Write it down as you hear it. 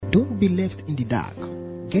Don't be left in the dark.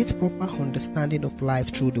 Get proper understanding of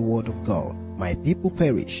life through the Word of God. My people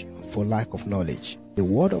perish for lack of knowledge. The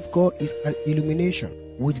Word of God is an illumination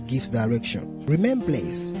which gives direction. Remain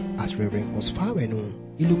blessed as Reverend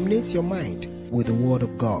Osfawenu illuminates your mind with the Word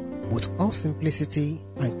of God with all simplicity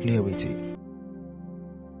and clarity.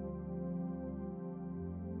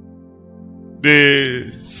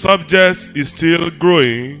 The subject is still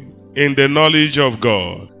growing in the knowledge of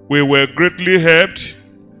God. We were greatly helped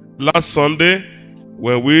last Sunday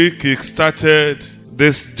when we kick-started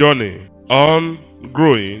this journey on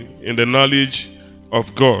growing in the knowledge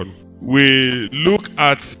of God. We look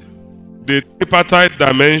at the tripartite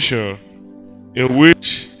dimension in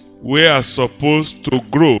which we are supposed to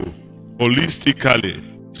grow holistically: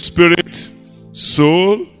 spirit,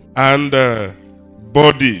 soul, and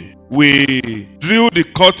body. We drew the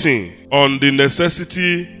curtain on the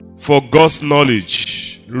necessity for God's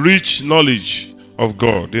knowledge, rich knowledge of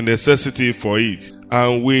God, the necessity for it.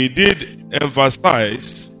 And we did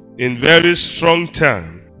emphasize in very strong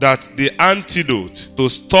terms that the antidote to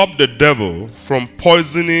stop the devil from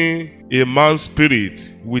poisoning a man's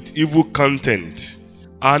spirit with evil content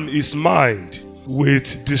and his mind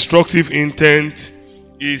with destructive intent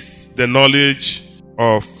is the knowledge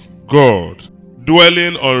of God.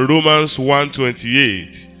 Dwelling on Romans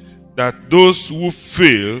 1:28, that those who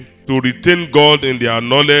fail to retain God in their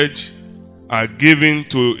knowledge are given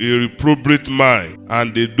to a reprobate mind,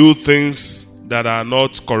 and they do things that are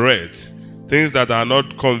not correct, things that are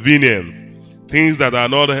not convenient, things that are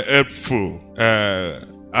not helpful.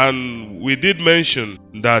 And we did mention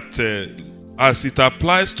that as it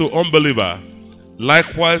applies to unbeliever,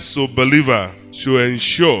 likewise to believer should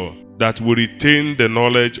ensure that we retain the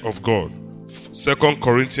knowledge of God. 2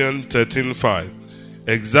 Corinthians 13:5.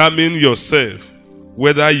 Examine yourself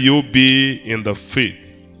whether you be in the faith.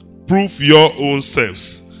 Prove your own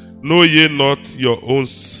selves. Know ye not your own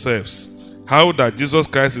selves, how that Jesus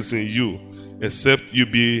Christ is in you, except you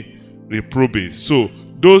be reprobate. So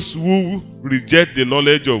those who reject the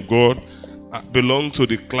knowledge of God belong to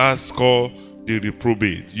the class called the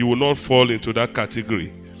reprobate. You will not fall into that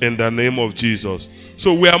category in the name of Jesus.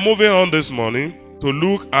 So we are moving on this morning to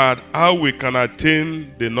look at how we can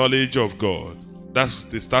attain the knowledge of God. That's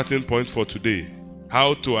the starting point for today.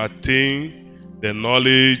 How to attain the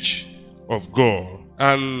knowledge of God.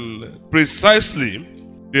 And precisely,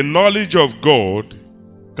 the knowledge of God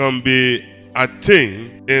can be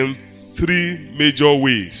attained in three major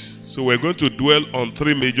ways. So we're going to dwell on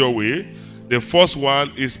three major ways. The first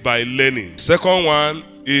one is by learning. Second one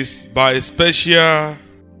is by special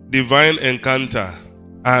divine encounter.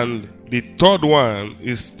 And the third one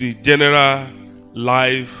is the general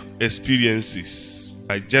life experiences.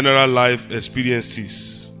 General life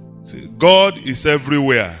experiences. See, God is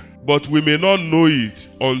everywhere, but we may not know it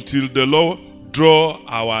until the Lord draw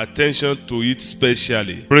our attention to it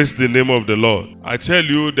specially. Praise the name of the Lord. I tell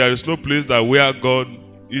you, there is no place that where God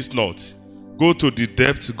is not. Go to the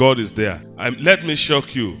depths, God is there. Let me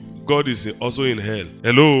shock you, God is also in hell.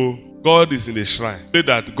 Hello? God is in the shrine. Say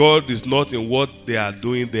that God is not in what they are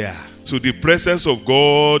doing there. So the presence of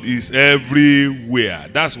God is everywhere.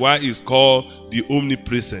 That's why it's called the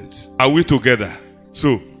omnipresent. Are we together?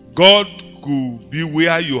 So God could be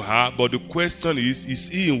where you are, but the question is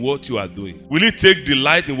he in what you are doing? Will he take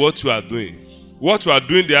delight in what you are doing? What you are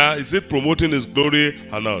doing there, is it promoting his glory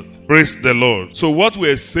or not? Praise the Lord. So what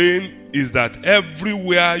we're saying is that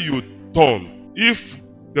everywhere you turn, if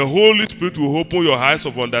the Holy Spirit will open your eyes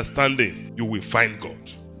of understanding, you will find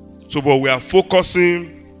God. So, but we are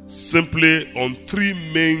focusing simply on three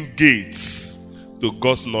main gates to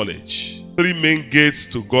God's knowledge. Three main gates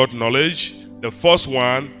to God's knowledge. The first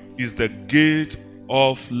one is the gate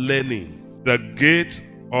of learning. The gate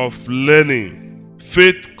of learning.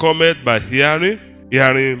 Faith cometh by hearing,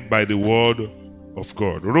 hearing by the word of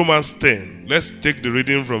God. Romans 10. Let's take the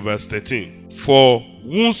reading from verse 13. For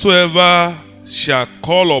whomsoever shall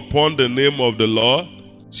call upon the name of the Lord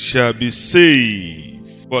shall be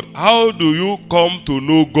saved. But how do you come to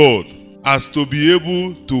know God as to be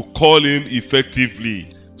able to call him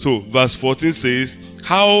effectively? So verse 14 says,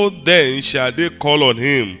 how then shall they call on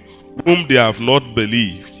him whom they have not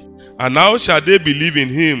believed? And how shall they believe in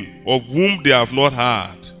him of whom they have not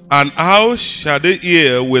heard? And how shall they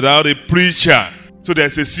hear without a preacher? So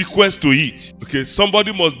there's a sequence to it. Okay,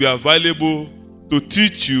 somebody must be available to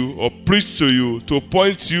teach you or preach to you, to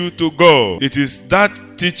point you to God. It is that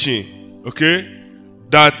teaching, okay,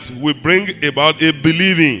 that will bring about a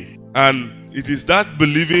believing. And it is that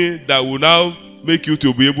believing that will now make you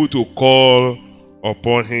to be able to call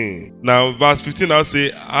upon him. Now, verse 15 now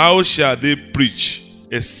say, how shall they preach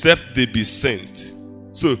except they be sent?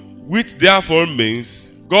 So, which therefore means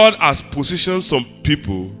God has positioned some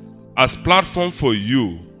people as platform for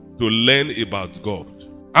you to learn about God.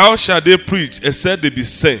 How shall they preach except they be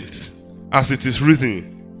sent? As it is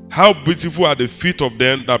written, how beautiful are the feet of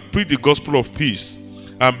them that preach the gospel of peace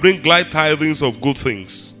and bring glad tidings of good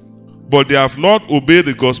things. But they have not obeyed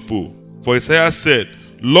the gospel. For Isaiah said,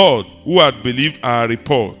 Lord, who had believed our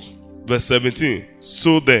report? Verse 17,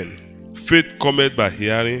 so then, faith cometh by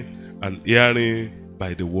hearing, and hearing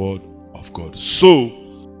by the word of God. So,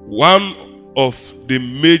 one of the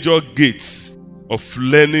major gates of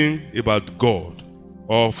learning about God,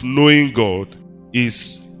 of knowing God,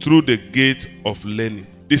 is through the gate of learning.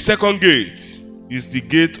 The second gate is the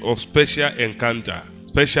gate of special encounter,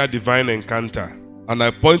 special divine encounter. And I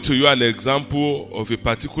point to you an example of a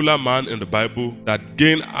particular man in the Bible that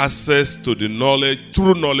gained access to the knowledge,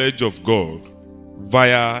 true knowledge of God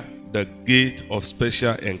via the gate of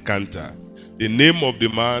special encounter. The name of the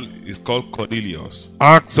man is called Cornelius.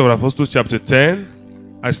 Acts of the Apostles chapter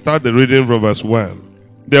 10. I start the reading from verse 1.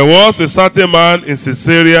 There was a certain man in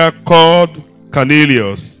Caesarea called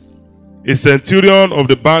Cornelius, a centurion of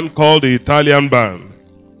the band called the Italian band,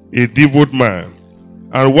 a devout man,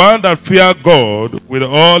 and one that feared God with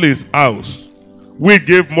all his house. We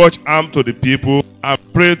gave much alms to the people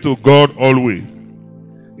and prayed to God always.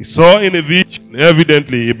 He saw in a vision,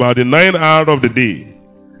 evidently about the 9th hour of the day,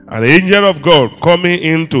 an angel of God coming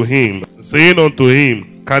in to him, saying unto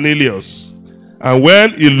him, Cornelius. And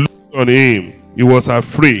when he looked on him, he was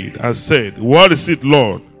afraid, and said, What is it,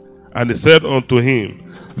 Lord? And he said unto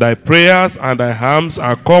him, Thy prayers and thy alms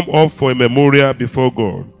are come up for a memorial before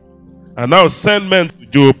God. And now send men to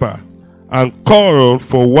Joppa, and call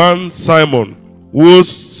for one Simon, whose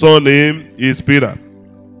surname is Peter.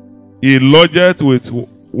 He lodgeth with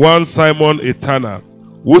one Simon a tanner,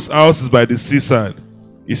 whose house is by the seaside.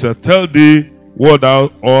 He shall tell thee what thou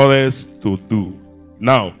oughtest to do.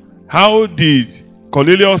 Now, how did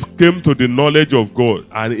Cornelius came to the knowledge of God?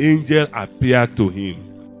 An angel appeared to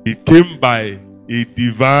him. He came by a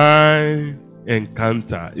divine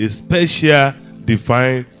encounter, a special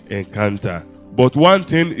divine encounter. But one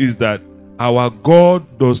thing is that our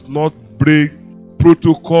God does not break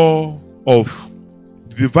protocol of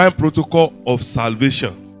divine protocol of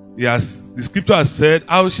salvation. The scripture has said,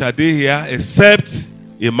 how shall they hear except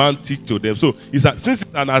a man teach to them? So since it's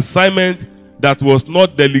an assignment that was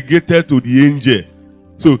not delegated to the angel,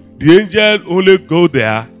 so the angel only go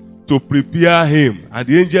there to prepare him, and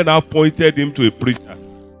the angel now pointed him to a preacher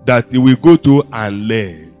that he will go to and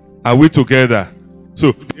learn. Are we together?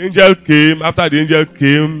 So the angel came. After the angel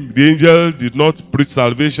came, the angel did not preach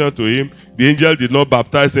salvation to him. The angel did not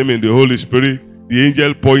baptize him in the Holy Spirit. The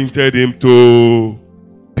angel pointed him to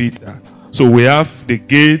Peter. So we have the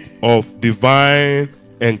gate of divine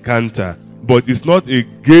encounter, but it's not a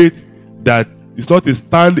gate that, it's not a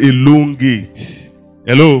stand-alone gate.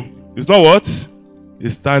 Hello? It's not what? A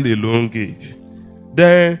stand-alone gate.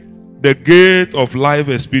 Then the gate of life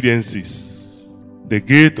experiences. The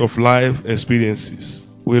gate of life experiences.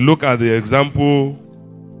 We look at the example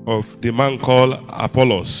of the man called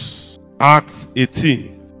Apollos. Acts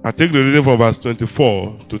 18. I take the reading from verse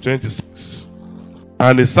 24 to 26.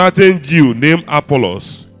 And a certain Jew named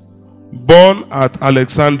Apollos, born at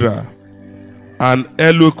Alexandria, an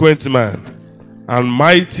eloquent man and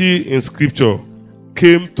mighty in scripture,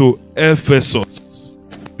 came to Ephesus.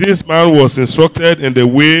 This man was instructed in the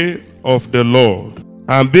way of the Lord,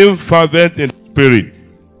 and being fervent in spirit,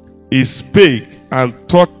 he spake and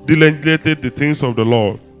taught diligently the things of the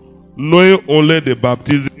Lord, knowing only the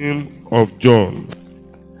baptism of John.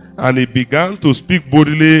 And he began to speak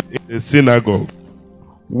boldly in the synagogue.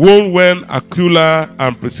 When Aquila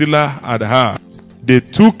and Priscilla had heard, they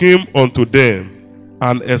took him unto them,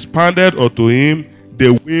 and expanded unto him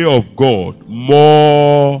the way of God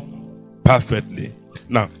more perfectly.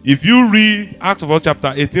 Now, if you read Acts of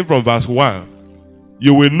chapter 18 from verse 1,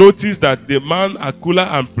 you will notice that the man Aquila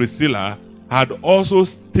and Priscilla had also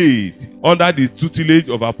stayed under the tutelage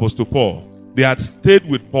of Apostle Paul. They had stayed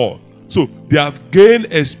with Paul. So they have gained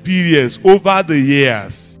experience over the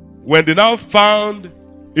years. When they now found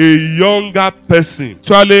a younger person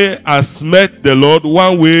actually has met the Lord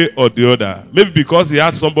one way or the other, maybe because he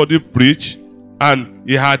had somebody preach and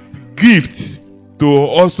he had gifts to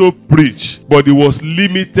also preach, but he was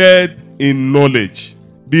limited in knowledge.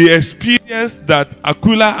 The experience that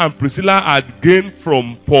Aquila and Priscilla had gained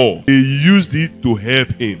from Paul, they used it to help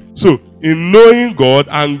him. So, in knowing God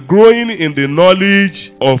and growing in the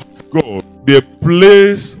knowledge of God, the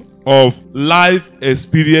place of life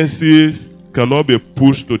experiences cannot be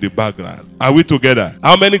pushed to the background. Are we together?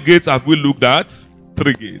 How many gates have we looked at?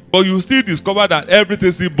 three gates. But you still discover that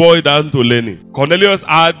everything still boiled down to learning. Cornelius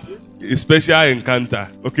had a special encounter.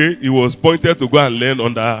 Okay, he was pointed to go and learn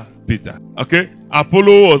under Peter. Okay,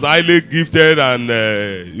 Apollo was highly gifted and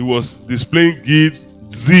he was displaying gift,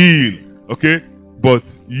 zeal. Okay, but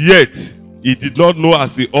yet he did not know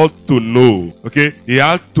as he ought to know. Okay, he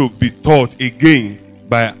had to be taught again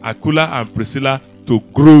by Aquila and Priscilla to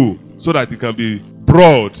grow so that he can be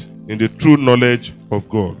broad in the true knowledge of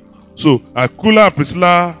God. So Aquila and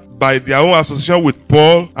Priscilla, by their own association with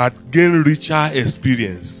Paul, had gained richer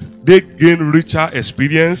experience. They gained richer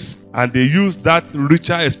experience, and they used that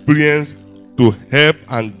richer experience to help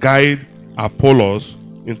and guide Apollos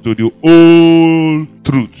into the old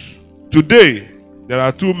truths. Today, there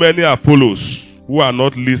are too many Apollos who are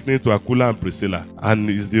not listening to Aquila and Priscilla, and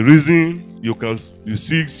it's the reason you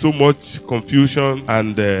see so much confusion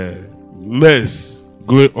and mess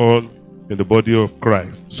going on in the body of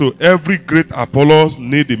Christ. So every great Apollos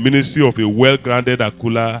need the ministry of a well-grounded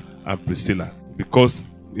Aquila and Priscilla, because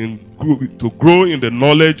to grow in the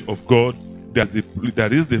knowledge of God,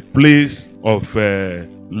 there is the place of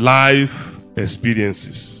life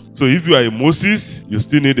experiences. So if you are a Moses, you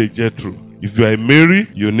still need a Jethro. If you are a Mary,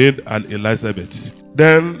 you need an Elizabeth.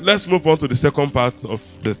 Then let's move on to the second part of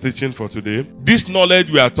the teaching for today. This knowledge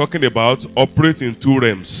we are talking about operates in two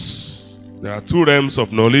realms. There are two realms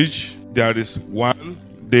of knowledge. There is one,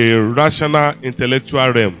 the rational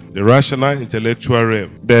intellectual realm. The rational intellectual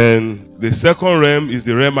realm. Then the second realm is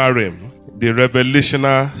the Rhema realm, the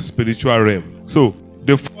revelational spiritual realm. So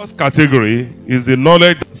the first category is the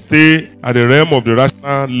knowledge that stays at the realm of the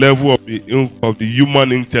rational level of the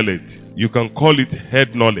human intellect. You can call it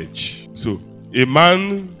head knowledge. So a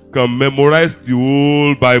man can memorize the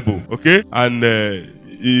whole Bible, okay, and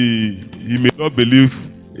he may not believe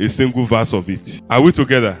a single verse of it. Are we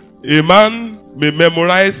together? A man may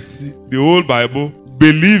memorize the whole Bible,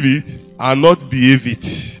 believe it, and not behave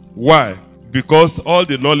it. Why? Because all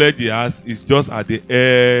the knowledge he has is just at the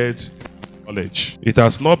edge knowledge. It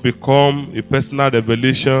has not become a personal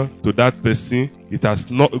revelation to that person.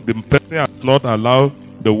 The person has not allowed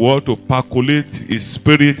the world to percolate his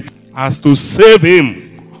spirit as to save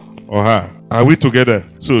him or her. Are we together?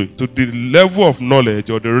 So to the level of knowledge,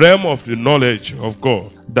 or the realm of the knowledge of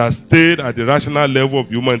God that stayed at the rational level of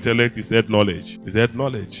human intellect, is head knowledge. Is head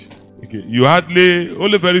knowledge. Okay.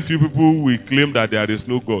 Only very few people will claim that there is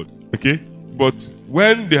no God. Okay. But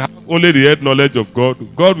when they have only the head knowledge of God,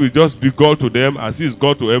 God will just be God to them as He is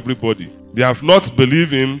God to everybody. They have not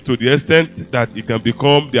believed Him to the extent that He can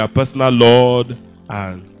become their personal Lord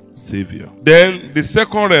and Savior. Then the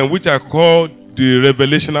second realm, which I call the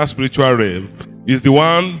revelational spiritual realm, is the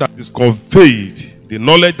one that is conveyed, the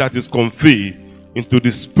knowledge that is conveyed into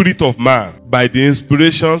the spirit of man by the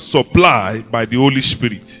inspiration supplied by the Holy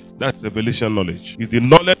Spirit. That's revelation knowledge. It's the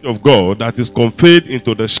knowledge of God that is conveyed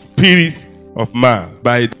into the spirit of man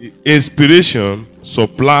by the inspiration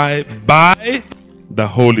supplied by the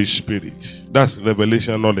Holy Spirit. That's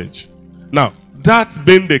revelation knowledge. Now, that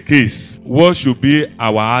being the case, what should be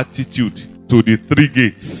our attitude to the three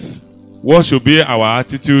gates? What should be our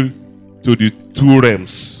attitude to the two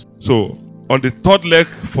realms? So, on the third leg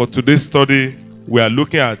for today's study, we are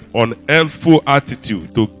looking at unhelpful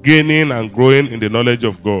attitude to gaining and growing in the knowledge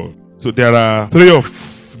of God. So, there are three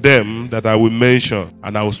of them that I will mention,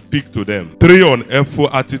 and I will speak to them. Three unhelpful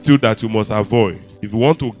attitudes that you must avoid if you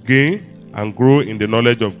want to gain and grow in the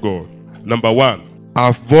knowledge of God. Number one,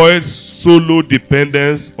 avoid solo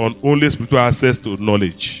dependence on only spiritual access to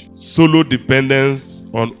knowledge. Solo dependence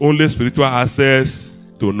on only spiritual access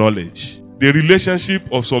to knowledge. The relationship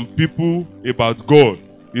of some people about God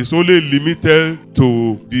is only limited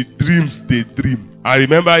to the dreams they dream. I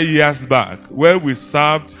remember years back when we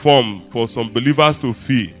served form for some believers to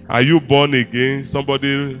fill. Are you born again?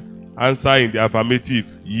 Somebody answer in the affirmative.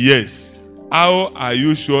 Yes. How are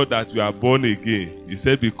you sure that you are born again? He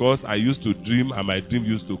said, because I used to dream and my dream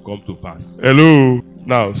used to come to pass. Hello.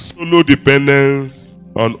 Now, solo dependence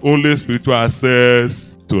on only spiritual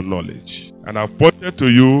access to knowledge. And I've pointed to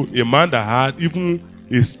you a man that had even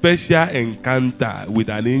a special encounter with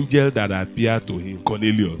an angel that appeared to him,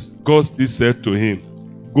 Cornelius. God still said to him,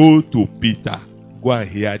 go to Peter, go and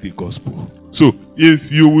hear the gospel. So,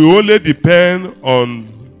 if you will only depend on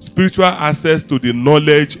spiritual access to the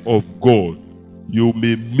knowledge of God, you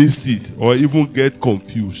may miss it or even get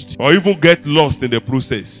confused or even get lost in the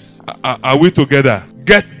process. Are we together?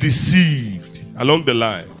 Get deceived along the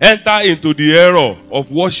line. Enter into the error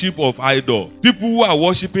of worship of idol. People who are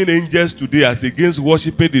worshiping angels today as against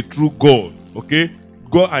worshiping the true God. Okay?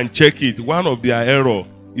 Go and check it. One of their error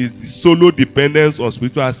is the solo dependence on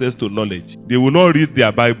spiritual access to knowledge. They will not read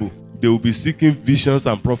their Bible. they will be seeking visions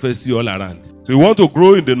and prophecy all around. So you want to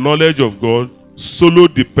grow in the knowledge of God, solo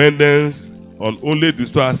dependence on only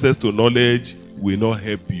digital access to knowledge will not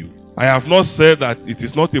help you. I have not said that it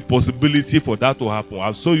is not a possibility for that to happen.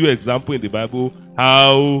 I've shown you an example in the Bible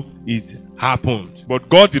how it happened. But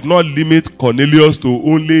God did not limit Cornelius to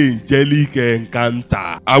only angelic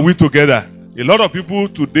encounter. Are we together? A lot of people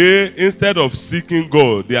today, instead of seeking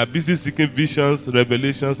God, they are busy seeking visions,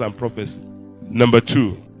 revelations, and prophecy. Number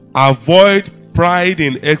 2, avoid pride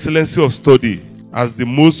in excellency of study as the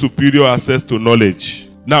most superior access to knowledge.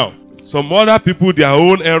 Now, some other people, their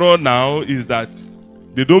own error now is that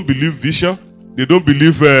they don't believe vision, they don't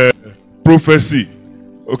believe prophecy.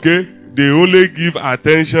 Okay? They only give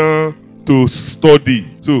attention to study.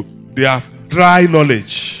 So, they have dry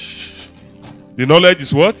knowledge. The knowledge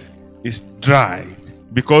is what? It's dry.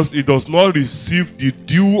 Because it does not receive the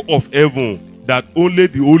dew of heaven that only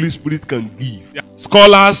the Holy Spirit can give.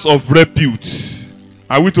 Scholars of repute.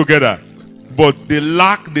 Are we together? But they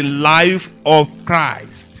lack the life of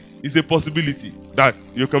Christ. It's a possibility that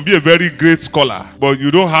you can be a very great scholar, but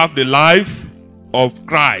you don't have the life of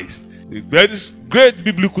Christ. A very great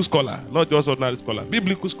biblical scholar, not just ordinary scholar,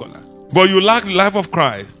 biblical scholar. But you lack the life of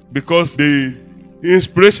Christ because the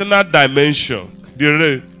inspirational dimension,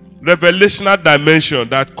 the revelational dimension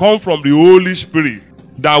that comes from the Holy Spirit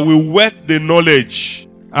that will whet the knowledge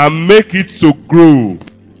and make it to grow,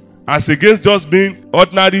 as against just being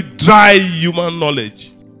ordinary dry human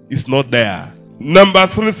knowledge, is not there. Number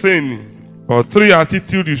 3 thing, or 3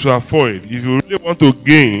 attitude you should avoid if you really want to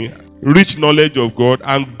gain rich knowledge of God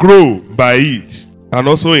and grow by it and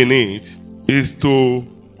also in it, is to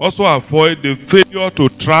also avoid the failure to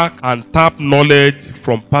track and tap knowledge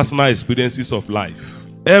from personal experiences of life.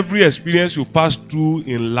 Every experience you pass through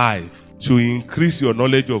in life should increase your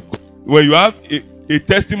knowledge of God. When you have a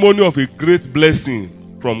testimony of a great blessing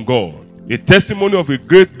from God, a testimony of a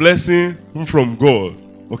great blessing from God,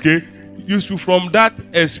 okay, you should from that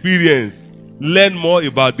experience learn more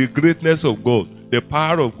about the greatness of God, the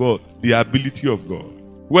power of God, the ability of God.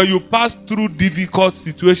 When you pass through difficult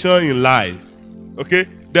situations in life, okay,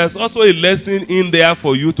 there's also a lesson in there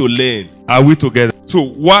for you to learn. Are we together? So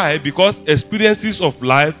why? Because experiences of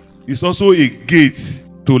life is also a gate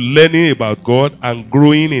to learning about God and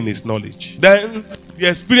growing in His knowledge. Then the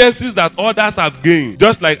experiences that others have gained,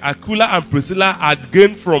 just like Aquila and Priscilla had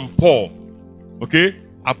gained from Paul, okay,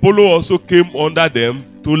 Apollo also came under them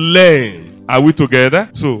to learn. Are we together?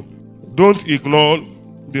 So don't ignore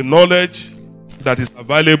the knowledge that is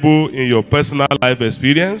available in your personal life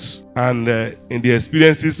experience and in the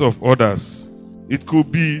experiences of others. It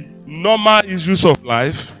could be normal issues of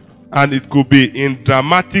life, and it could be in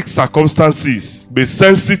dramatic circumstances. Be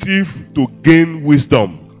sensitive to gain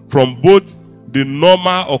wisdom from both the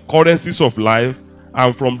normal occurrences of life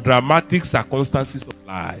and from dramatic circumstances of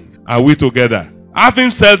life. Are we together? Having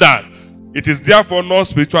said that, it is therefore not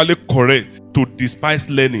spiritually correct to despise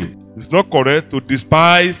learning. It's not correct to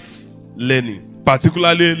despise learning,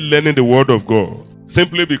 particularly learning the Word of God,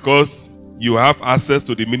 simply because you have access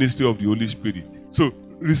to the ministry of the Holy Spirit. So,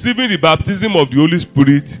 receiving the baptism of the Holy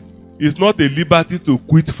Spirit is not a liberty to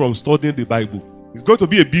quit from studying the Bible. It's going to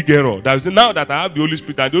be a big error. That is, now that I have the Holy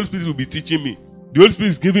Spirit and the Holy Spirit will be teaching me, the Holy Spirit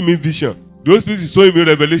is giving me vision, the Holy Spirit is showing me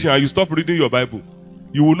revelation, and you stop reading your Bible,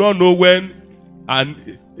 you will not know when a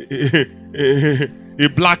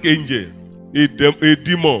black angel, a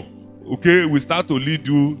demon, okay, will start to lead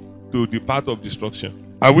you to the path of destruction.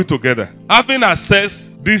 Are we together? Having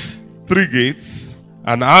assessed these 3 gates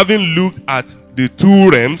and having looked at the 2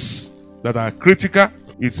 realms that are critical,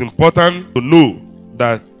 it's important to know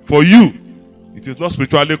that for you, it is not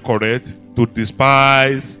spiritually correct to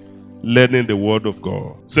despise learning the Word of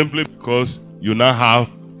God, simply because you now have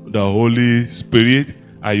the Holy Spirit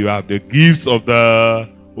and you have the gifts of the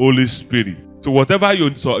Holy Spirit. So whatever you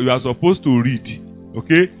are supposed to read,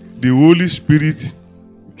 okay, the Holy Spirit,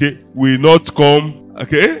 okay, will not come,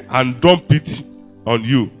 okay, and dump it on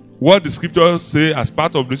you. What the scriptures say as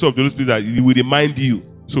part of the mission of the Holy Spirit, that it will remind you.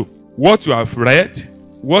 So what you have read,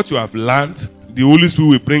 what you have learned, the Holy Spirit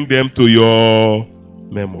will bring them to your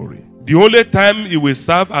memory. The only time it will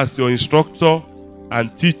serve as your instructor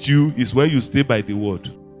and teach you is when you stay by the Word.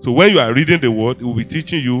 So when you are reading the Word, it will be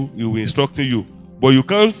teaching you, it will be instructing you. But you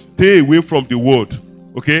can't stay away from the Word,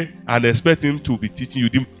 okay, and expect Him to be teaching you.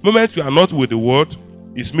 The moment you are not with the Word,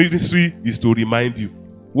 His ministry is to remind you.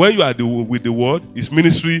 When you are with the Word, His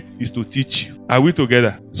ministry is to teach you. Are we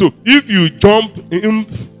together? So if you jump in,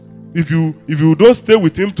 if you don't stay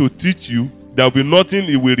with Him to teach you, there will be nothing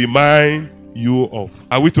He will remind you of.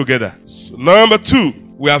 Are we together? So, number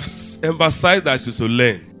 2, we have emphasized that you should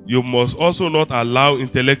learn. You must also not allow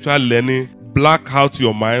intellectual learning black out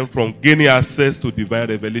your mind from gaining access to divine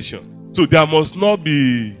revelation. So there must not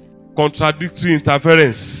be contradictory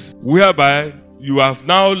interference, whereby you have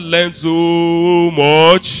now learned so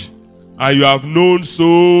much and you have known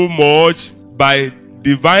so much. By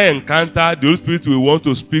divine encounter, the Holy Spirit will want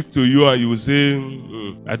to speak to you and you will say,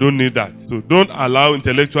 I don't need that. So don't allow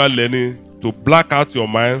intellectual learning to black out your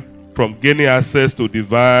mind from gaining access to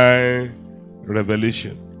divine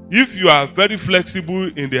revelation. If you are very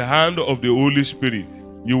flexible in the hand of the Holy Spirit,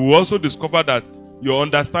 you will also discover that your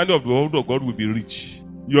understanding of the Word of God will be rich.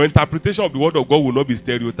 Your interpretation of the Word of God will not be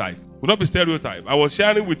stereotyped. I was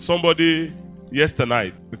sharing with somebody yesterday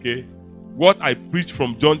night, okay, what I preached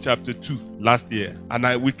from John chapter 2 last year.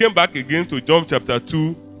 And we came back again to John chapter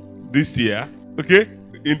 2 this year, okay,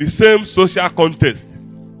 in the same social context.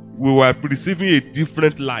 We were receiving a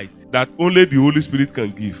different light that only the Holy Spirit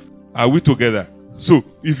can give. Are we together? So,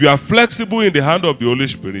 if you are flexible in the hand of the Holy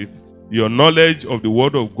Spirit, your knowledge of the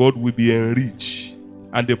Word of God will be enriched.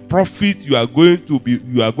 And the profit you are going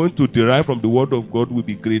to derive from the Word of God will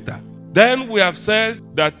be greater. Then we have said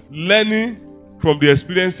that learning from the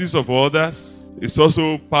experiences of others is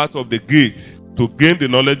also part of the gate to gain the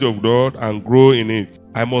knowledge of God and grow in it.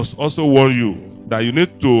 I must also warn you that you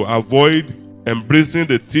need to avoid embracing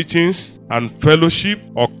the teachings and fellowship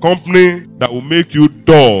or company that will make you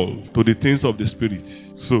dull to the things of the Spirit.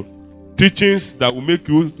 So, teachings that will make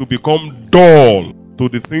you to become dull to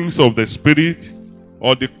the things of the Spirit,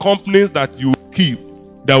 or the companies that you keep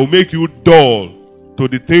that will make you dull to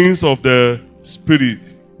the things of the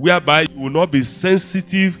Spirit, whereby you will not be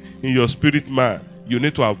sensitive in your spirit man. You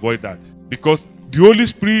need to avoid that. Because the Holy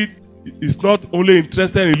Spirit is not only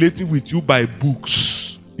interested in relating with you by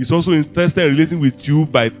books. He's also interested in relating with you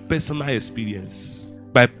by personal experience,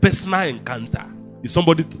 by personal encounter. Is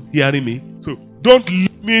somebody hearing me? So don't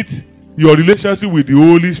limit your relationship with the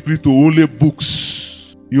Holy Spirit to only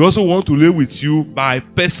books. He also wants to live with you by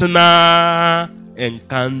personal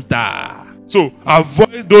encounter. So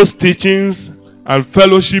avoid those teachings and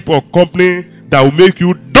fellowship or company that will make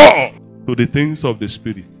you dull to the things of the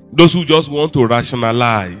Spirit. Those who just want to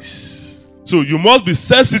rationalize. So you must be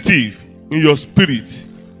sensitive in your spirit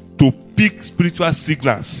to pick spiritual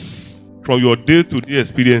signals from your day-to-day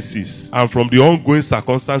experiences and from the ongoing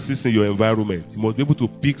circumstances in your environment. You must be able to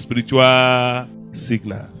pick spiritual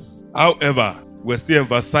signals. However, we're still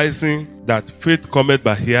emphasizing that faith cometh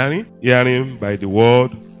by hearing, hearing by the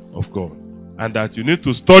word of God. And that you need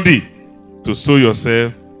to study to show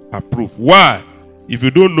yourself approved. Why? If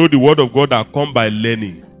you don't know the word of God that comes by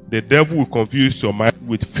learning, the devil will confuse your mind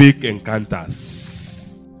with fake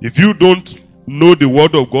encounters. If you don't know the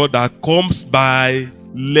word of God that comes by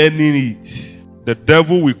learning it, the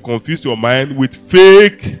devil will confuse your mind with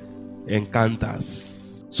fake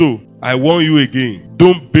encounters. So, I warn you again,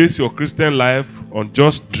 don't base your Christian life on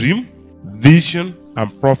just dream, vision,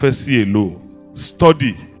 and prophecy alone.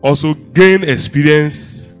 Study. Also gain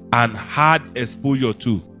experience and hard exposure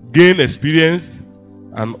too. Gain experience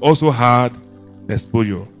and also hard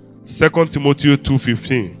exposure. 2 Timothy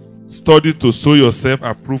 2:15. Study to show yourself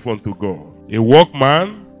approved unto God, a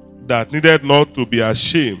workman that needed not to be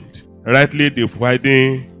ashamed, rightly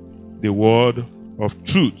dividing the word of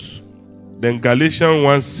truth. Then Galatians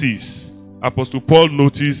 1:6. Apostle Paul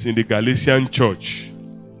noticed in the Galatian church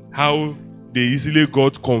how they easily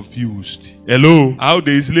got confused. Hello? How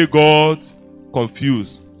they easily got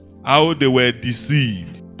confused. How they were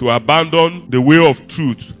deceived to abandon the way of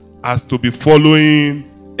truth as to be following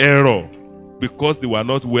error because they were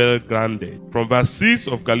not well grounded. From verse 6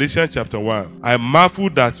 of Galatians chapter 1, I marvel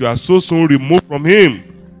that you are so soon removed from him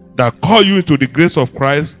that call you into the grace of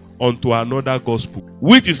Christ unto another gospel,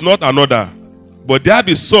 which is not another, but there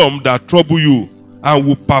be some that trouble you and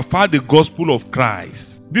will pervert the gospel of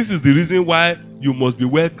Christ. This is the reason why you must be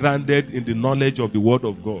well grounded in the knowledge of the word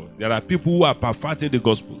of God. There are people who are perverting the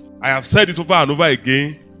gospel. I have said it over and over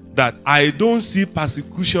again that I don't see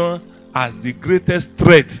persecution as the greatest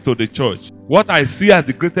threat to the church. What I see as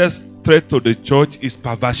the greatest threat to the church is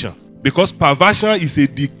perversion. Because perversion is a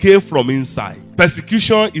decay from inside.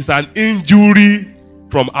 Persecution is an injury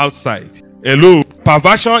from outside. Hello?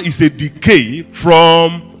 Perversion is a decay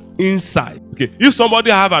from inside. Okay. If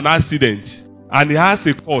somebody have an accident and he has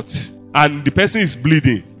a cut and the person is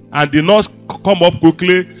bleeding and the nurse come up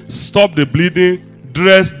quickly, stop the bleeding,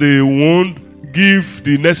 dress the wound, give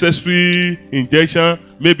the necessary injection,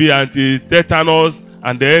 maybe anti-tetanus,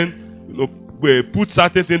 and then put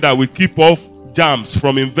certain things that will keep off germs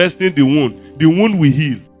from infesting the wound will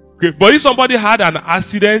heal. Okay. But if somebody had an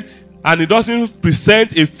accident and it doesn't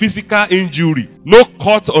present a physical injury, no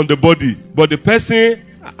cut on the body, but the person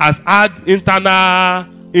has had internal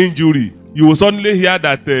injury, you will suddenly hear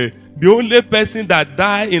that the only person that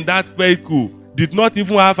died in that vehicle did not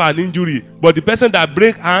even have an injury, but the person that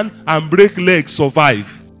break hand and break leg survived.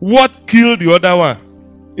 What killed the other one?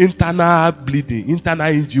 Internal bleeding,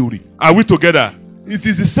 internal injury. Are we together? It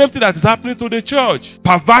is the same thing that is happening to the church.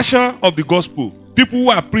 Perversion of the gospel. People who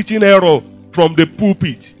are preaching error from the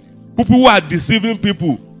pulpit. People who are deceiving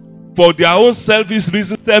people for their own selfish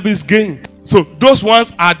reason, selfish gain. So those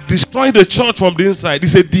ones are destroying the church from the inside.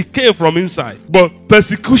 It's a decay from inside. But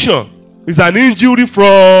persecution is an injury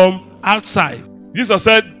from outside. Jesus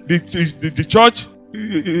said the church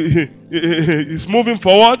is moving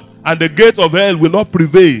forward and the gate of hell will not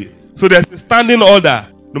prevail. So there's a standing order.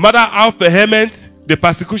 No matter how vehement the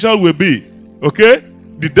persecution will be, okay,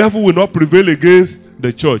 the devil will not prevail against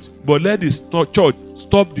the church. But let the church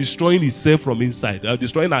stop destroying itself from inside.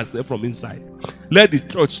 Destroying herself from inside. Let the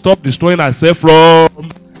church stop destroying herself from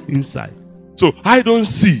inside. So I don't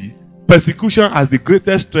see persecution as the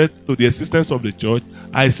greatest threat to the existence of the church.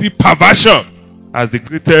 I see perversion as the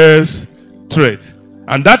greatest threat.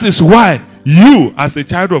 And that is why you, as a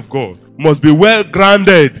child of God, must be well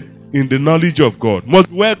grounded in the knowledge of God. Must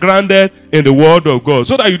be well grounded in the word of God.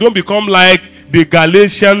 So that you don't become like the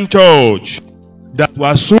Galatian church that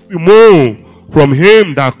was so removed from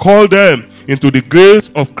him that called them into the grace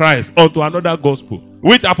of Christ unto another gospel.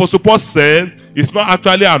 Which Apostle Paul said is not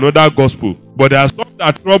actually another gospel. But there are some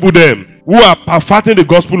that trouble them who are perverting the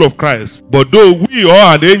gospel of Christ. But though we or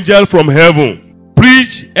an angel from heaven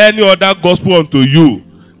preach any other gospel unto you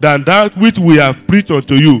than that which we have preached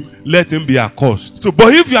unto you, let him be accursed. So,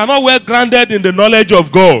 but if you are not well grounded in the knowledge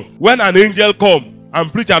of God, when an angel comes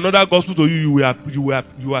and preach another gospel to you,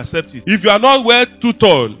 you accept it. If you are not well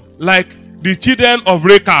tutored, like the children of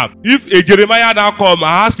Rechab, if a Jeremiah now come and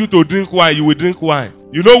ask you to drink wine, you will drink wine.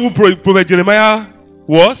 You know who Prophet Jeremiah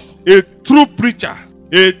was? A true preacher,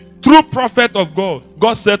 a true prophet of God.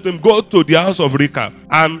 God said to him, go to the house of Rechab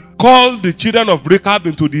and call the children of Rechab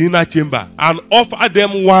into the inner chamber and offer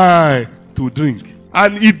them wine to drink.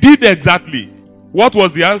 And he did exactly. What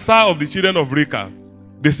was the answer of the children of Rechab?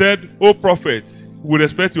 They said, oh prophet, we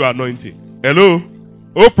respect your anointing. Hello?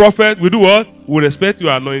 Oh prophet, we do what? We respect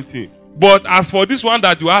your anointing. But as for this one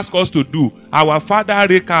that you ask us to do, our father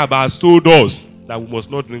Rechab has told us that we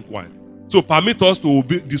must not drink wine. So permit us to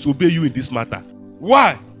disobey you in this matter.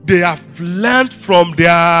 Why? They have learned from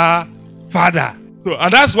their father. So,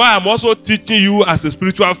 and that's why I'm also teaching you as a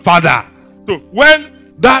spiritual father. So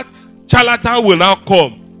when that charlatan will now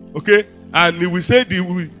come, okay, and he will say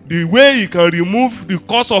the way he can remove the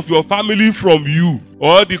cause of your family from you,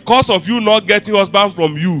 or the cause of you not getting husband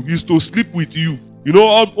from you, is to sleep with you. You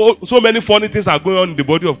know, so many funny things are going on in the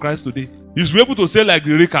body of Christ today. He's able to say like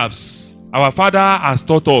the Rechabs, our father has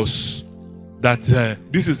taught us that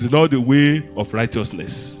this is not the way of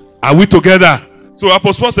righteousness. Are we together? So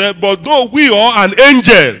Apostle Paul said, but though we are an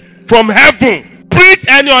angel from heaven preach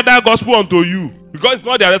any other gospel unto you, because it's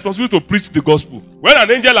not their responsibility to preach the gospel. When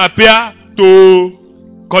an angel appeared to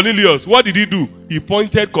Cornelius, what did he do? He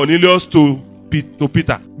pointed Cornelius to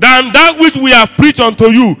Peter. Than that which we have preached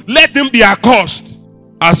unto you, let them be accursed.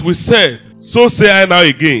 As we said, so say I now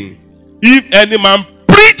again, if any man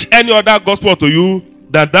preach any other gospel to you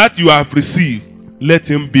than that you have received, let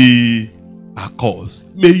him be accursed.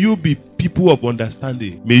 May you be people of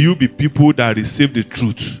understanding. May you be people that receive the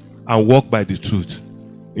truth and walk by the truth.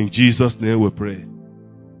 In Jesus' name we pray.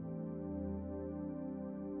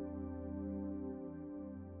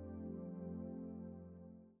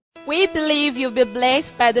 We believe you'll be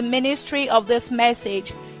blessed by the ministry of this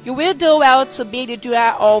message. You will do well to be the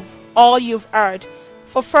doer of all you've heard.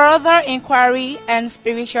 For further inquiry and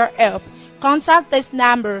spiritual help, contact this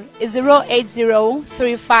number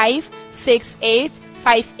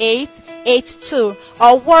 08035685882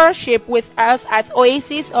 or worship with us at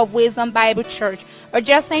Oasis of Wisdom Bible Church,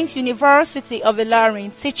 adjacent University of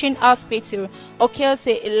Ilorin Teaching Hospital,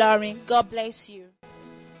 Okeose, Ilorin. God bless you.